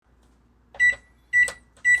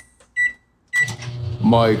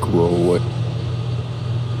Microwave.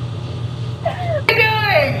 What are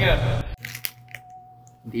you doing?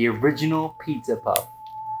 The original Pizza Puff.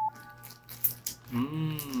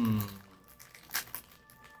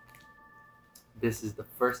 This is the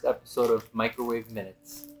first episode of Microwave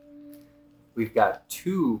Minutes. We've got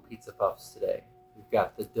two Pizza Puffs today. We've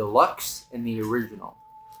got the deluxe and the original.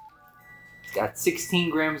 It's got 16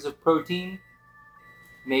 grams of protein,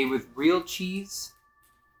 made with real cheese,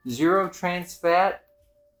 0 trans fat,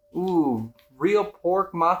 real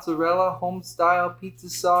pork, mozzarella, home-style pizza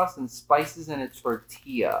sauce, and spices in a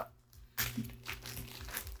tortilla.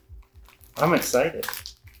 I'm excited.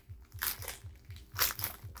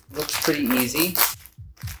 Looks pretty easy.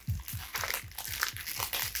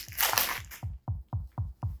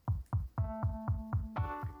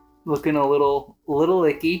 Looking a little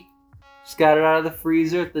icky. Just got it out of the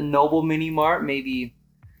freezer at the Noble Mini Mart, maybe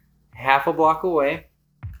half a block away.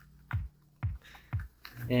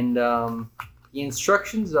 And the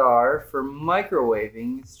instructions are for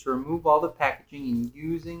microwaving is to remove all the packaging and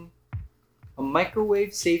using a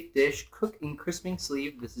microwave safe dish, cook in crisping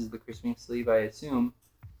sleeve. This is the crisping sleeve, I assume.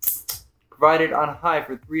 Provided on high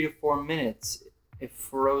for 3 to 4 minutes if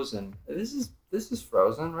frozen. This is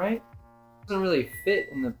frozen, right? Doesn't really fit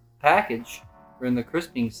in the package or in the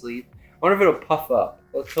crisping sleeve. I wonder if it'll puff up.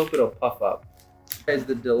 Let's hope it'll puff up. Here's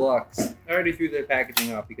the deluxe. I already threw the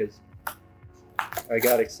packaging off because I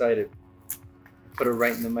got excited. Put it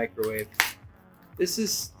right in the microwave. I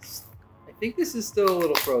think this is still a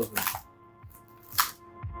little frozen.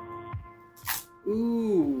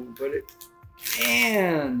 But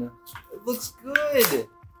man, it looks good.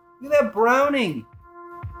 Look at that browning.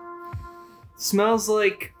 It smells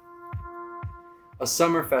like a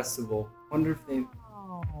summer festival. I wonder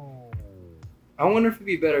if it'd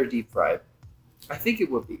be better deep fried. I think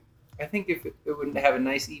it would be. I think if it would have a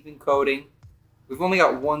nice even coating. We've only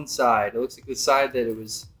got one side. It looks like the side that it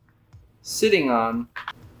was sitting on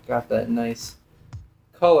got that nice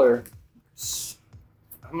color.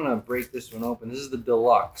 I'm gonna break this one open. This is the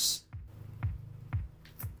deluxe.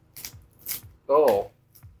 Oh,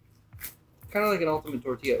 kind of like an ultimate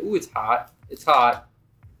tortilla. Ooh, it's hot. It's hot.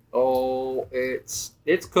 Oh, it's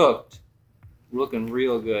cooked. Looking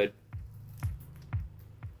real good.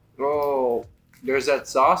 Oh, there's that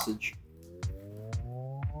sausage.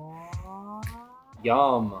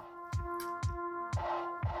 Yum.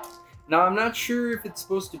 Now, I'm not sure if it's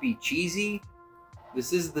supposed to be cheesy.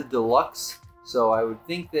 This is the deluxe, so I would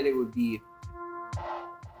think that it would be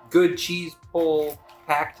good cheese pull,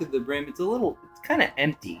 packed to the brim. It's kind of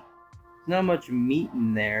empty. There's not much meat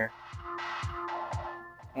in there.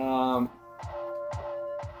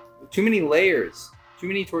 Too many layers. Too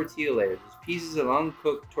many tortilla layers. There's pieces of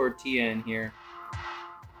uncooked tortilla in here.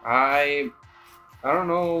 I don't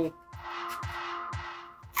know.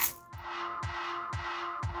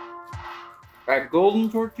 That golden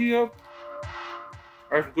tortilla,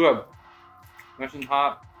 that's good. Nice and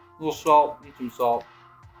hot. A little salt. Need some salt.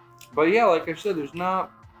 But yeah, like I said, there's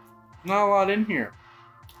not a lot in here.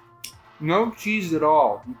 No cheese at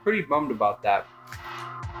all. I'm pretty bummed about that.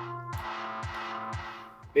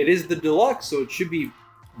 It is the deluxe, so it should be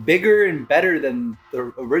bigger and better than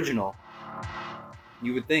the original.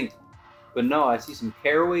 You would think. But no, I see some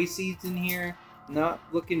caraway seeds in here. Not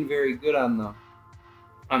looking very good on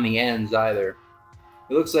the ends either.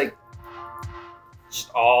 It looks like just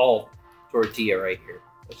all tortilla right here.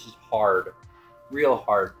 It's just hard. Real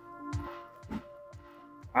hard.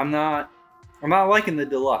 I'm not liking the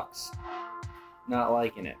deluxe. Not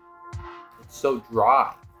liking it. It's so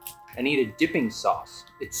dry. I need a dipping sauce.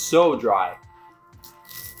 It's so dry.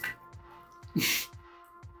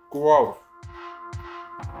 Gross.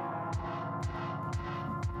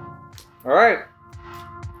 Alright.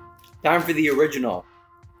 Time for the original.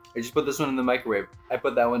 I just put this one in the microwave. I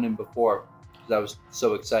put that one in before because I was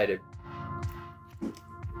so excited.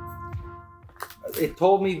 It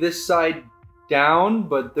told me this side down,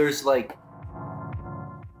 but there's like...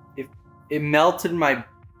 It melted my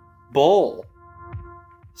bowl.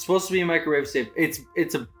 It's supposed to be microwave safe.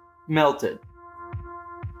 It's a melted.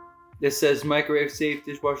 This says microwave safe,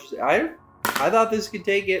 dishwasher safe. I thought this could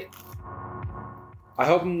take it. I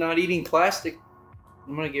hope I'm not eating plastic.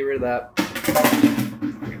 I'm gonna get rid of that.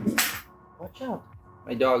 Watch out.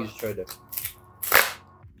 My dog just tried to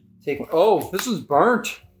take me. Oh, this one's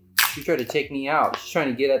burnt. She tried to take me out. She's trying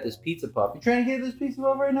to get at this pizza puff. You trying to get this pizza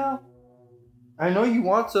puff right now? I know you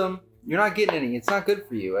want some. You're not getting any. It's not good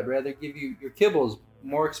for you. I'd rather give you your kibbles.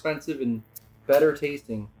 More expensive and better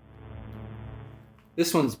tasting.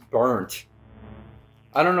 This one's burnt.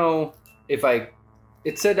 I don't know if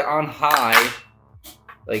it said on high,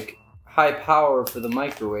 like high power for the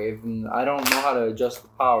microwave, and I don't know how to adjust the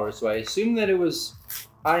power, so I assume that it was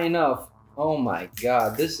high enough. Oh my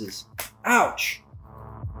god, this is... Ouch!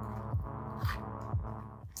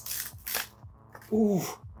 Ooh.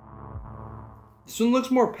 This one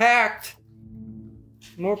looks more packed.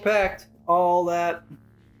 More packed. All that.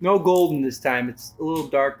 No golden this time. It's a little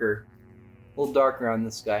darker. A little darker on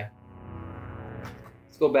this guy.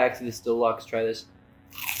 Let's go back to this deluxe. Try this.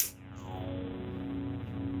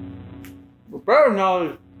 We're better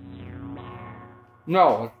now.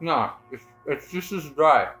 No, it's not. It's just as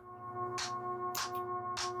dry.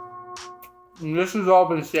 And this has all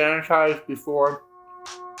been sanitized before.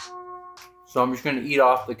 So I'm just going to eat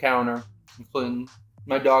off the counter.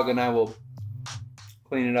 My dog and I will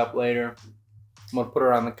clean it up later. I'm going to put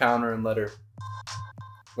her on the counter and let her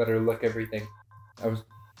lick everything. It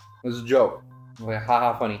was a joke. Like,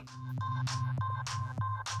 haha, funny.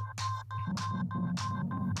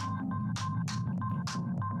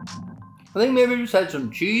 I think maybe I just had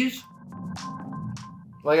some cheese.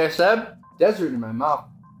 Like I said, desert in my mouth.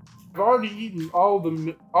 I've already eaten all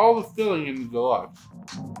the filling in the deluxe.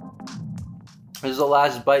 This is the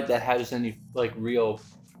last bite that has any like real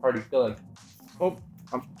hearty filling. Oh,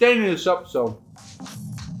 I'm staining this up so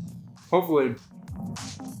hopefully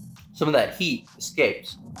some of that heat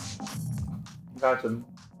escapes. Got some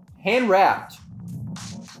hand wrapped,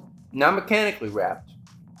 not mechanically wrapped,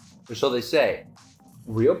 or so they say.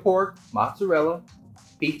 Real pork, mozzarella,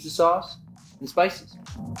 pizza sauce, and spices.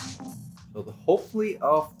 So hopefully,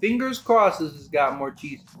 fingers crossed, this has got more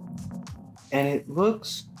cheese. And it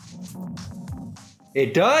looks...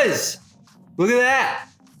 It does! Look at that!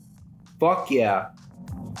 Fuck yeah.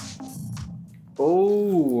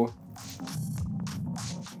 Oh.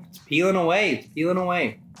 It's peeling away. It's peeling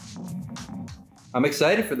away. I'm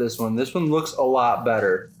excited for this one. This one looks a lot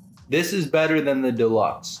better. This is better than the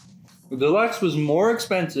deluxe. The deluxe was more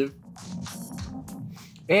expensive.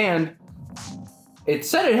 And it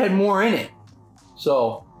said it had more in it.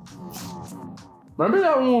 So, maybe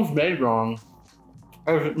that one was made wrong.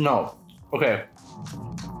 No. Okay.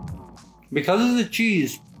 Because of the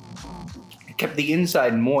cheese, it kept the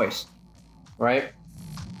inside moist, right?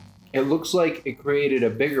 It looks like it created a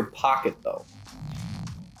bigger pocket though.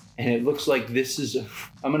 And it looks like this is...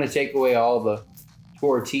 I'm going to take away all the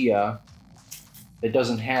tortilla that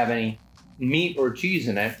doesn't have any meat or cheese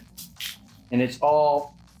in it. And it's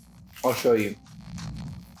all... I'll show you.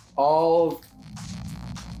 All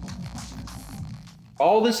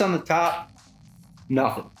this on the top,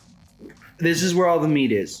 nothing. This is where all the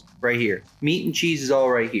meat is, right here. Meat and cheese is all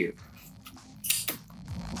right here.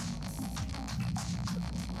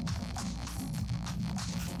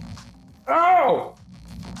 Oh!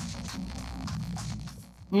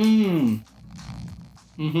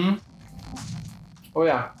 Oh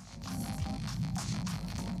yeah.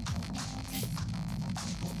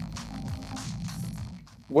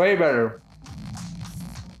 Way better.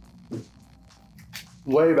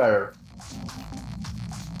 Way better.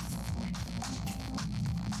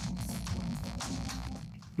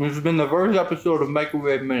 This has been the first episode of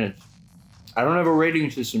Microwave Minutes. I don't have a rating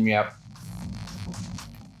system yet.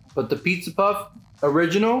 But the Pizza Puff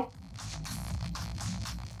original,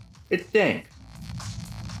 it's dank.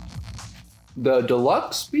 The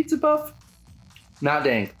deluxe Pizza Puff, not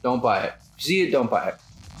dank. Don't buy it. If you see it, don't buy it.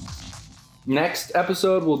 Next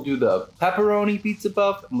episode, we'll do the pepperoni Pizza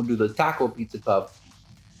Puff, and we'll do the taco Pizza Puff.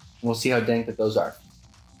 And we'll see how dank that those are.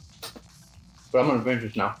 But I'm gonna finish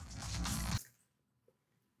this now.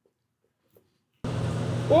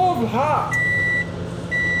 Oh, it's hot!